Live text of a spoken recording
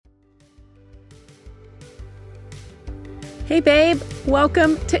Hey babe,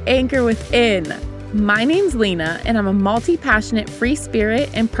 welcome to Anchor Within. My name's Lena, and I'm a multi-passionate free spirit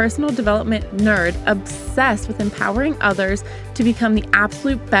and personal development nerd obsessed with empowering others to become the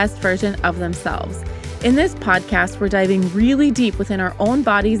absolute best version of themselves. In this podcast, we're diving really deep within our own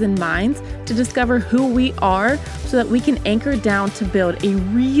bodies and minds to discover who we are so that we can anchor down to build a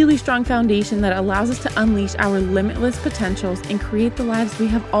really strong foundation that allows us to unleash our limitless potentials and create the lives we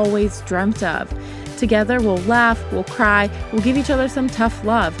have always dreamt of. Together, we'll laugh, we'll cry, we'll give each other some tough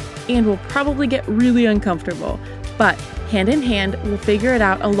love, and we'll probably get really uncomfortable. But hand in hand, we'll figure it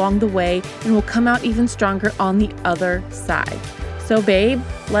out along the way, and we'll come out even stronger on the other side. So babe,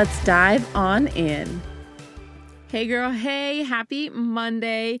 let's dive on in. Hey girl, hey, happy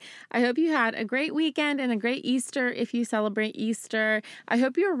Monday. I hope you had a great weekend and a great Easter if you celebrate Easter. I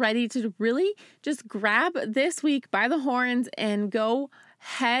hope you're ready to really just grab this week by the horns and go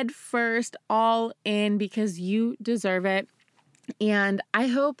head first all in because you deserve it. And I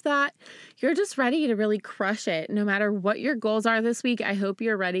hope that you're just ready to really crush it. No matter what your goals are this week, I hope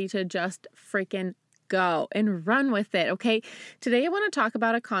you're ready to just freaking go and run with it. Okay. Today I want to talk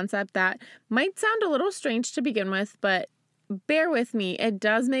about a concept that might sound a little strange to begin with, but bear with me. It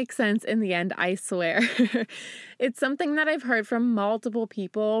does make sense in the end, I swear. It's something that I've heard from multiple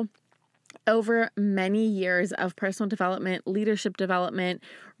people over many years of personal development, leadership development,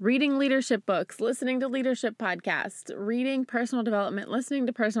 reading leadership books, listening to leadership podcasts, reading personal development, listening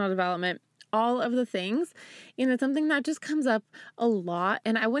to personal development, all of the things. And it's something that just comes up a lot.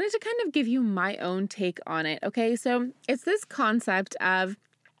 And I wanted to kind of give you my own take on it. Okay. So it's this concept of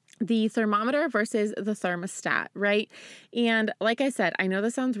the thermometer versus the thermostat, right? And like I said, I know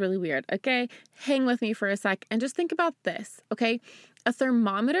this sounds really weird. Okay. Hang with me for a sec and just think about this. Okay. A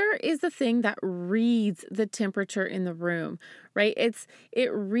thermometer is the thing that reads the temperature in the room, right?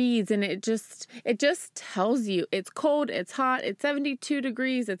 It reads and it just tells you it's cold, it's hot, it's 72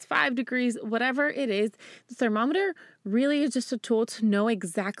 degrees, it's 5 degrees, whatever it is. The thermometer really is just a tool to know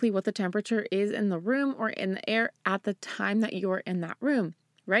exactly what the temperature is in the room or in the air at the time that you're in that room.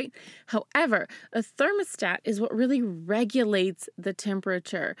 Right? However, a thermostat is what really regulates the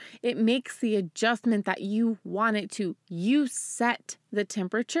temperature. It makes the adjustment that you want it to. You set the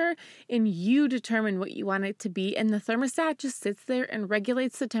temperature and you determine what you want it to be. And the thermostat just sits there and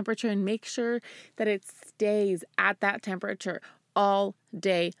regulates the temperature and makes sure that it stays at that temperature all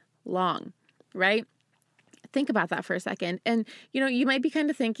day long. Right? Think about that for a second. And, you might be kind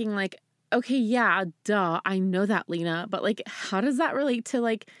of thinking like, okay, yeah, duh, I know that, Lena, but like, how does that relate to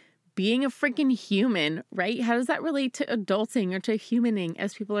like being a freaking human, right? How does that relate to adulting or to humaning,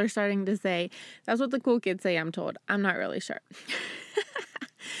 as people are starting to say? That's what the cool kids say, I'm told. I'm not really sure.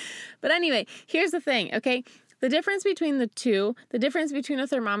 But anyway, here's the thing, okay? The difference between the two, the difference between a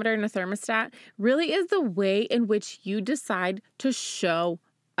thermometer and a thermostat really is the way in which you decide to show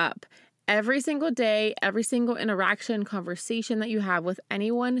up. Every single day, every single interaction, conversation that you have with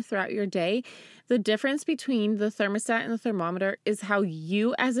anyone throughout your day, the difference between the thermostat and the thermometer is how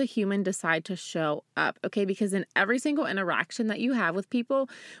you as a human decide to show up, okay? Because in every single interaction that you have with people,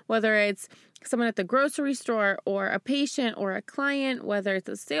 whether it's someone at the grocery store or a patient or a client, whether it's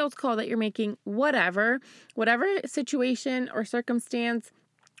a sales call that you're making, whatever situation or circumstance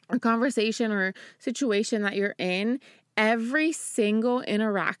or conversation or situation that you're in, every single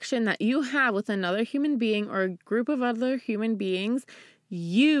interaction that you have with another human being or a group of other human beings,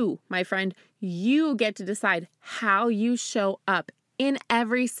 you, my friend, you get to decide how you show up in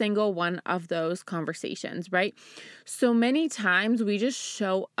every single one of those conversations, right? So many times we just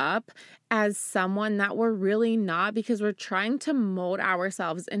show up as someone that we're really not because we're trying to mold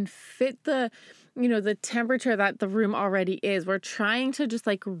ourselves and fit the temperature that the room already is. We're trying to just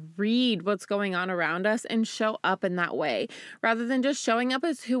like read what's going on around us and show up in that way rather than just showing up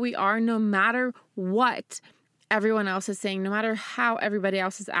as who we are no matter what everyone else is saying, no matter how everybody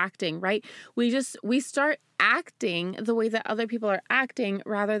else is acting, right? We start acting the way that other people are acting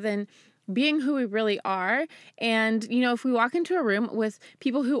rather than being who we really are. And, if we walk into a room with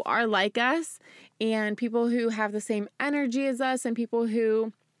people who are like us and people who have the same energy as us and people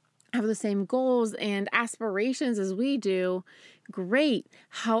who have the same goals and aspirations as we do, great.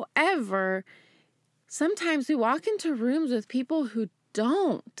 However, sometimes we walk into rooms with people who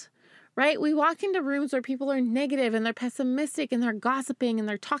don't, right? We walk into rooms where people are negative and they're pessimistic and they're gossiping and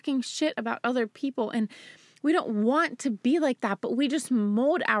they're talking shit about other people. And we don't want to be like that, but we just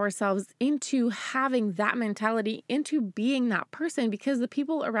mold ourselves into having that mentality, into being that person because the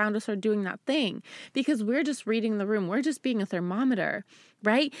people around us are doing that thing, because we're just reading the room. We're just being a thermometer,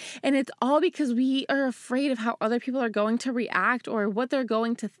 right? And it's all because we are afraid of how other people are going to react or what they're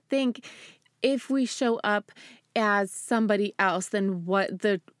going to think if we show up as somebody else than what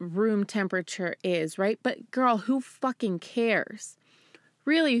the room temperature is, right? But girl, who fucking cares?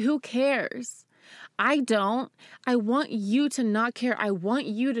 Really, who cares? I don't. I want you to not care. I want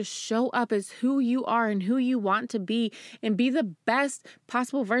you to show up as who you are and who you want to be and be the best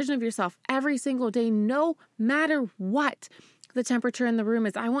possible version of yourself every single day, no matter what the temperature in the room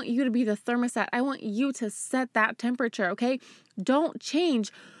is. I want you to be the thermostat. I want you to set that temperature, okay? Don't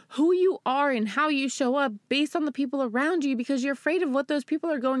change who you are and how you show up based on the people around you because you're afraid of what those people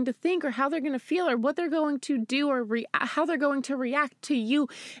are going to think or how they're going to feel or what they're going to do or how they're going to react to you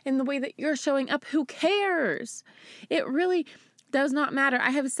in the way that you're showing up. Who cares? It really does not matter.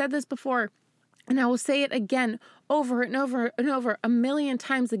 I have said this before, and I will say it again over and over and over a million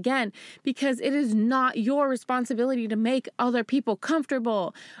times again, because it is not your responsibility to make other people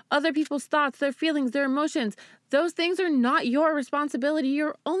comfortable. Other people's thoughts, their feelings, their emotions, those things are not your responsibility.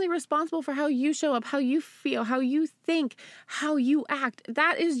 You're only responsible for how you show up, how you feel, how you think, how you act.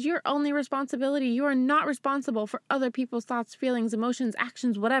 That is your only responsibility. You are not responsible for other people's thoughts, feelings, emotions,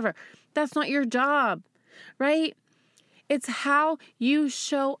 actions, whatever. That's not your job, right? It's how you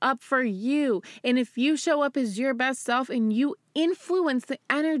show up for you. And if you show up as your best self and you influence the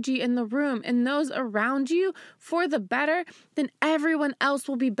energy in the room and those around you for the better, then everyone else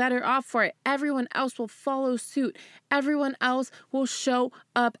will be better off for it. Everyone else will follow suit. Everyone else will show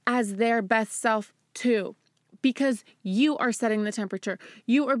up as their best self too. Because you are setting the temperature.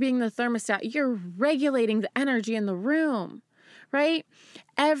 You are being the thermostat. You're regulating the energy in the room. Right?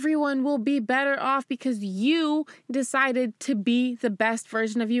 Everyone will be better off because you decided to be the best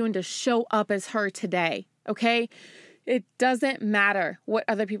version of you and to show up as her today. Okay? It doesn't matter what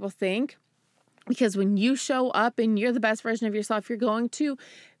other people think, because when you show up and you're the best version of yourself, you're going to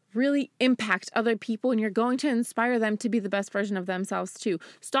really impact other people and you're going to inspire them to be the best version of themselves too.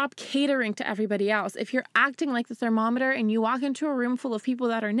 Stop catering to everybody else. If you're acting like the thermometer and you walk into a room full of people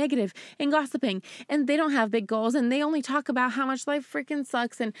that are negative and gossiping and they don't have big goals and they only talk about how much life freaking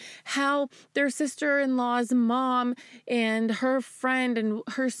sucks and how their sister-in-law's mom and her friend and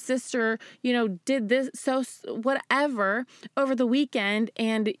her sister, did this, so whatever over the weekend,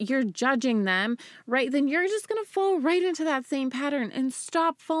 and you're judging them, right? Then you're just going to fall right into that same pattern, and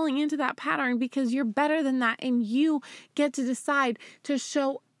stop falling into that pattern, because you're better than that and you get to decide to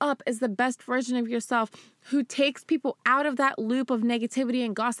show up as the best version of yourself who takes people out of that loop of negativity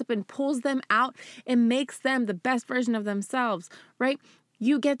and gossip and pulls them out and makes them the best version of themselves, right?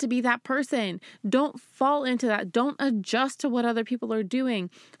 You get to be that person. Don't fall into that. Don't adjust to what other people are doing.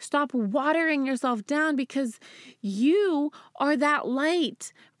 Stop watering yourself down, because you are that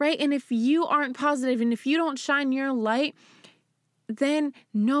light, right? And if you aren't positive and if you don't shine your light, then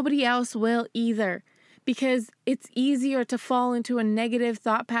nobody else will either, because it's easier to fall into a negative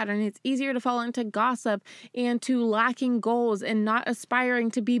thought pattern. It's easier to fall into gossip and to lacking goals and not aspiring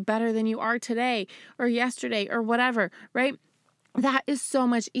to be better than you are today or yesterday or whatever, right? That is so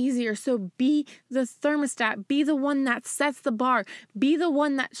much easier. So be the thermostat, be the one that sets the bar, be the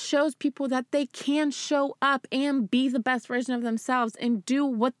one that shows people that they can show up and be the best version of themselves and do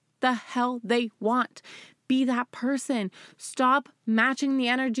what the hell they want. Be that person. Stop matching the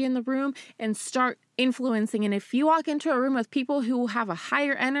energy in the room and start influencing. And if you walk into a room with people who have a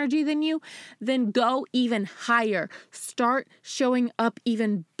higher energy than you, then go even higher. Start showing up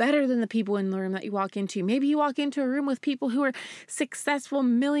even better than the people in the room that you walk into. Maybe you walk into a room with people who are successful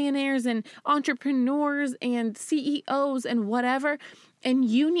millionaires and entrepreneurs and CEOs and whatever, and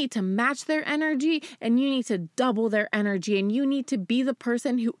you need to match their energy and you need to double their energy, and you need to be the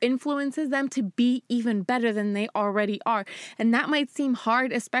person who influences them to be even better than they already are. And that might seem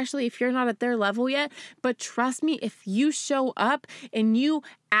hard, especially if you're not at their level yet, but trust me, if you show up and you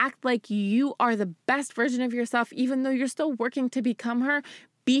act like you are the best version of yourself, even though you're still working to become her,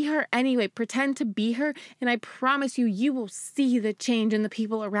 be her anyway. Pretend to be her. And I promise you, you will see the change in the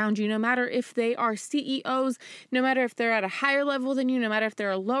people around you, no matter if they are CEOs, no matter if they're at a higher level than you, no matter if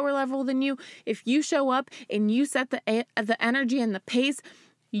they're a lower level than you. If you show up and you set the energy and the pace,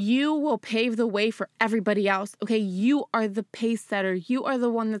 you will pave the way for everybody else. Okay. You are the pace setter. You are the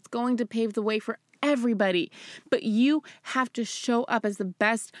one that's going to pave the way for everybody, but you have to show up as the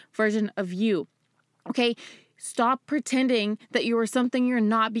best version of you. Okay. Stop pretending that you are something you're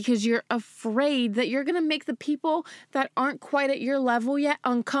not, because you're afraid that you're going to make the people that aren't quite at your level yet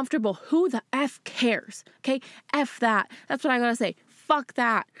uncomfortable. Who the F cares? Okay. F that. That's what I got to say. Fuck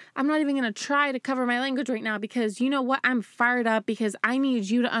that. I'm not even going to try to cover my language right now, because you know what? I'm fired up, because I need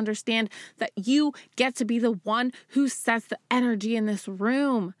you to understand that you get to be the one who sets the energy in this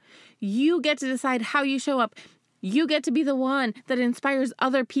room. You get to decide how you show up. You get to be the one that inspires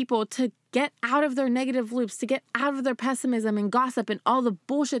other people to get out of their negative loops, to get out of their pessimism and gossip and all the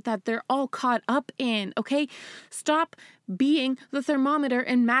bullshit that they're all caught up in, okay? Stop being the thermometer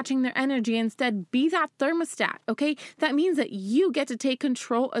and matching their energy. Instead, be that thermostat, okay? That means that you get to take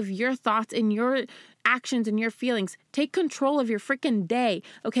control of your thoughts and your actions and your feelings. Take control of your freaking day,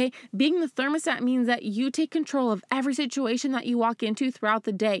 okay? Being the thermostat means that you take control of every situation that you walk into throughout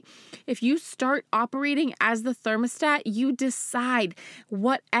the day. If you start operating as the thermostat, you decide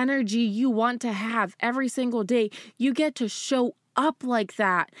what energy you want to have every single day. You get to show up like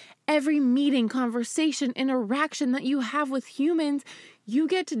that. Every meeting, conversation, interaction that you have with humans, you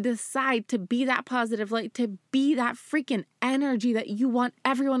get to decide to be that positive light, to be that freaking energy that you want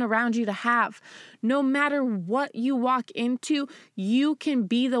everyone around you to have. No matter what you walk into, you can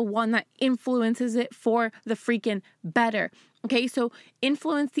be the one that influences it for the freaking better. Okay, so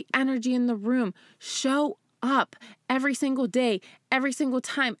influence the energy in the room. Show up every single day, every single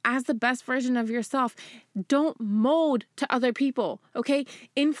time as the best version of yourself. Don't mold to other people, okay?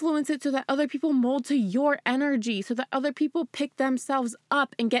 Influence it so that other people mold to your energy, so that other people pick themselves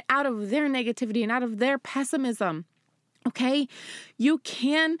up and get out of their negativity and out of their pessimism. Okay, you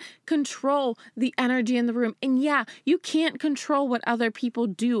can control the energy in the room. And yeah, you can't control what other people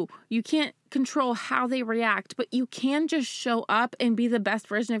do. You can't control how they react, but you can just show up and be the best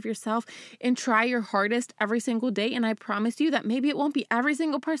version of yourself and try your hardest every single day. And I promise you that maybe it won't be every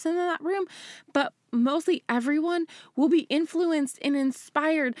single person in that room, but mostly everyone will be influenced and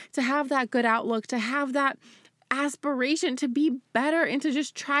inspired to have that good outlook, to have that aspiration to be better and to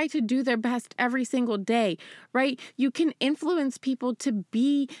just try to do their best every single day, right? You can influence people to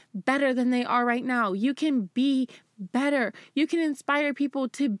be better than they are right now. You can be better. You can inspire people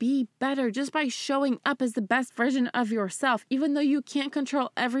to be better just by showing up as the best version of yourself. Even though you can't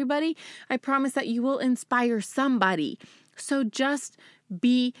control everybody, I promise that you will inspire somebody. So just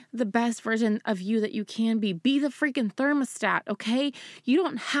be the best version of you that you can be. Be the freaking thermostat, okay? You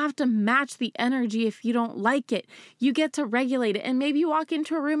don't have to match the energy if you don't like it. You get to regulate it. And maybe you walk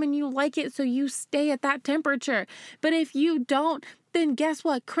into a room and you like it, so you stay at that temperature. But if you don't, then guess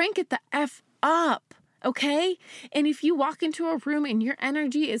what? Crank it the F up. Okay? And if you walk into a room and your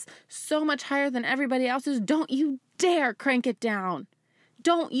energy is so much higher than everybody else's, don't you dare crank it down.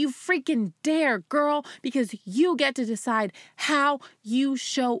 Don't you freaking dare, girl, because you get to decide how you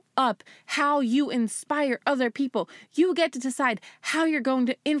show up, how you inspire other people. You get to decide how you're going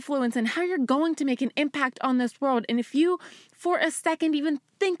to influence and how you're going to make an impact on this world. And if you, for a second, even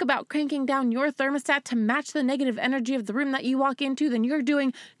think about cranking down your thermostat to match the negative energy of the room that you walk into, then you're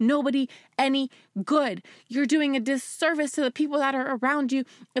doing nobody any good. You're doing a disservice to the people that are around you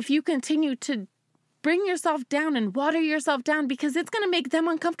if you continue to bring yourself down and water yourself down, because it's going to make them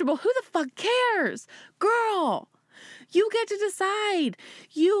uncomfortable. Who the fuck cares? Girl, you get to decide.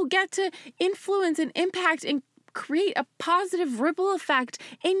 You get to influence and impact and create a positive ripple effect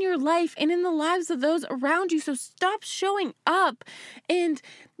in your life and in the lives of those around you. So stop showing up and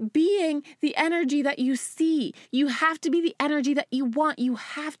being the energy that you see. You have to be the energy that you want. You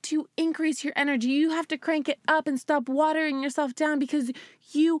have to increase your energy. You have to crank it up and stop watering yourself down, because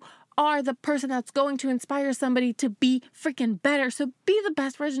you are the person that's going to inspire somebody to be freaking better. So be the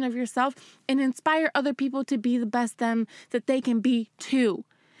best version of yourself and inspire other people to be the best them that they can be too.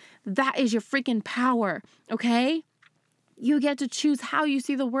 That is your freaking power, okay? You get to choose how you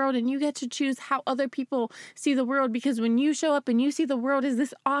see the world, and you get to choose how other people see the world, because when you show up and you see the world as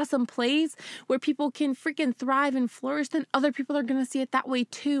this awesome place where people can freaking thrive and flourish, then other people are going to see it that way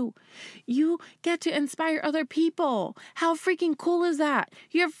too. You get to inspire other people. How freaking cool is that?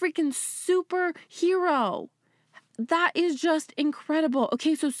 You're a freaking superhero. That is just incredible.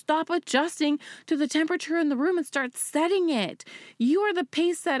 Okay, so stop adjusting to the temperature in the room and start setting it. You are the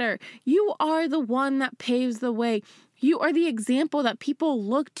pace setter. You are the one that paves the way. You are the example that people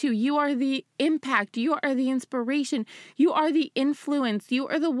look to. You are the impact. You are the inspiration. You are the influence. You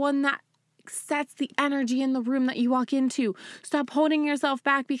are the one that sets the energy in the room that you walk into. Stop holding yourself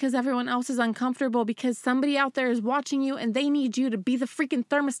back because everyone else is uncomfortable, because somebody out there is watching you and they need you to be the freaking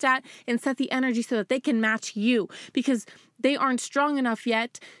thermostat and set the energy so that they can match you, because they aren't strong enough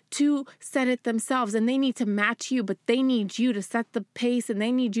yet to set it themselves, and they need to match you, but they need you to set the pace and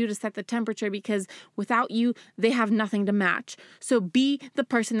they need you to set the temperature, because without you, they have nothing to match. So be the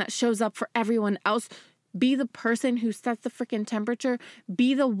person that shows up for everyone else. Be the person who sets the freaking temperature.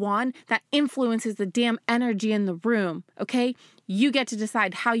 Be the one that influences the damn energy in the room, okay? You get to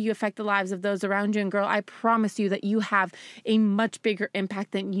decide how you affect the lives of those around you. And girl, I promise you that you have a much bigger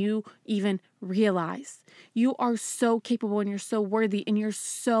impact than you even realize. You are so capable and you're so worthy and you're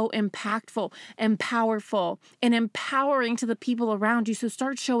so impactful and powerful and empowering to the people around you. So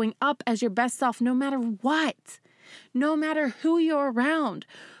start showing up as your best self no matter what, no matter who you're around.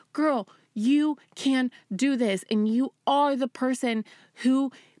 Girl, you can do this, and you are the person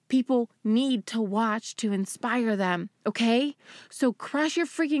who people need to watch to inspire them, okay? So crush your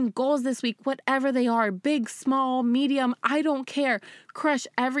freaking goals this week, whatever they are, big, small, medium, I don't care. Crush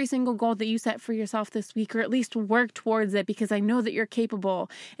every single goal that you set for yourself this week, or at least work towards it, because I know that you're capable,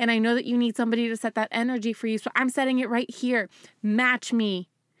 and I know that you need somebody to set that energy for you. So I'm setting it right here. Match me.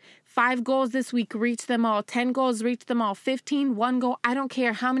 5 goals this week, reach them all. 10 goals, reach them all. 15, 1 goal. I don't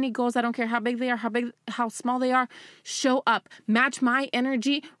care how many goals. I don't care how big they are, how small they are. Show up. Match my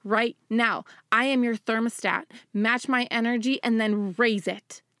energy right now. I am your thermostat. Match my energy and then raise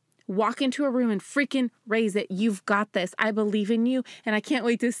it. Walk into a room and freaking raise it. You've got this. I believe in you, and I can't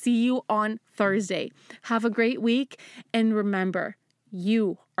wait to see you on Thursday. Have a great week, and remember,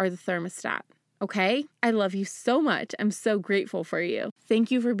 you are the thermostat. Okay? I love you so much. I'm so grateful for you.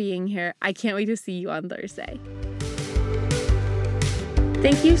 Thank you for being here. I can't wait to see you on Thursday.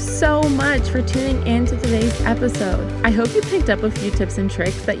 Thank you so much for tuning in to today's episode. I hope you picked up a few tips and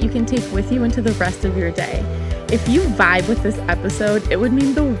tricks that you can take with you into the rest of your day. If you vibe with this episode, it would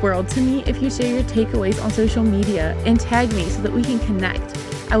mean the world to me if you share your takeaways on social media and tag me so that we can connect.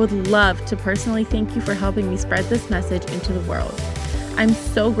 I would love to personally thank you for helping me spread this message into the world. I'm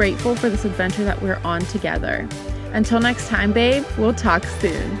so grateful for this adventure that we're on together. Until next time, babe, we'll talk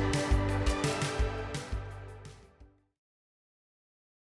soon.